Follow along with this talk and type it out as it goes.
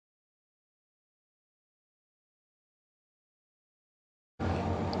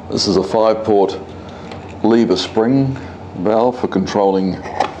This is a 5-port lever spring valve for controlling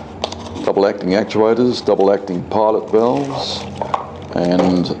double-acting actuators, double-acting pilot valves,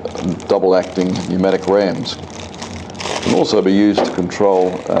 and double-acting pneumatic rams. It can also be used to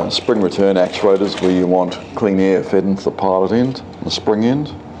control spring return actuators where you want clean air fed into the pilot end, the spring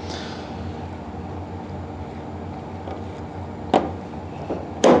end.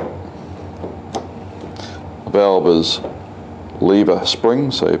 The valve is lever spring,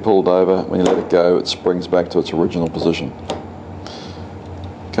 so you pull it over, when you let it go it springs back to its original position.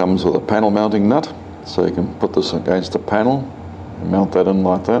 Comes with a panel mounting nut, so you can put this against a panel and mount that in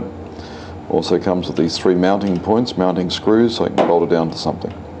like that. Also comes with these 3 mounting points, mounting screws, so you can bolt it down to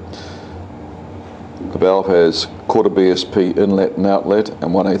something. The valve has 1/4 BSP inlet and outlet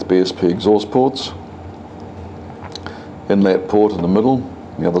and 1/8 BSP exhaust ports. Inlet port in the middle,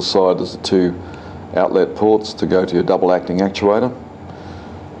 the other side is the 2 outlet ports to go to your double-acting actuator.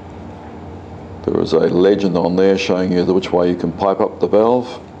 There is a legend on there showing you which way you can pipe up the valve.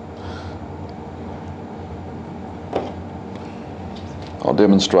 I'll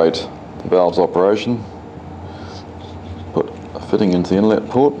demonstrate the valve's operation. Put a fitting into the inlet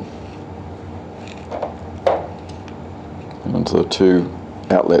port and into the 2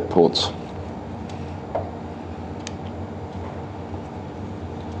 outlet ports.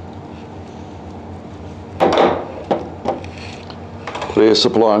 Put air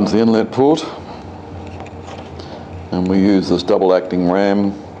supply into the inlet port, and we use this double-acting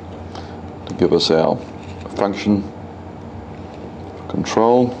ram to give us our function for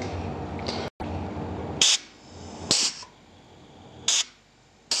control.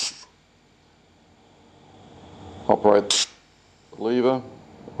 Operate the lever,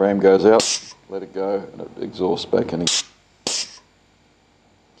 the ram goes out, let it go, and it exhausts back in.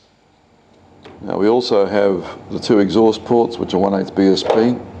 Now we also have the 2 exhaust ports, which are 1/8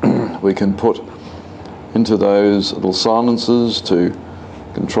 BSP. We can put into those little silencers to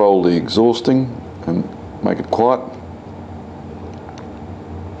control the exhausting and make it quiet.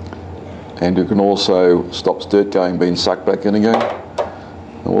 And you can also stop dirt going being sucked back in again.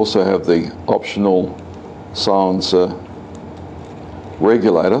 We also have the optional silencer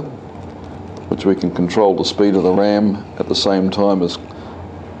regulator, which we can control the speed of the ram at the same time as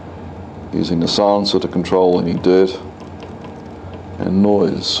using the silencer to control any dirt and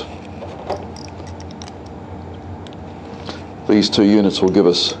noise. These 2 units will give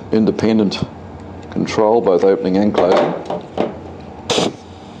us independent control, both opening and closing.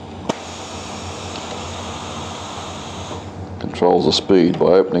 Controls the speed.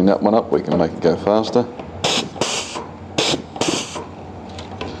 By opening that one up we can make it go faster.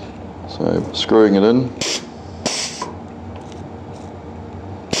 So screwing it in,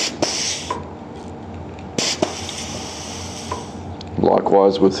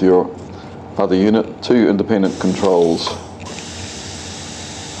 likewise with your other unit, 2 independent controls.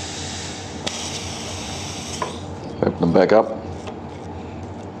 Open them back up.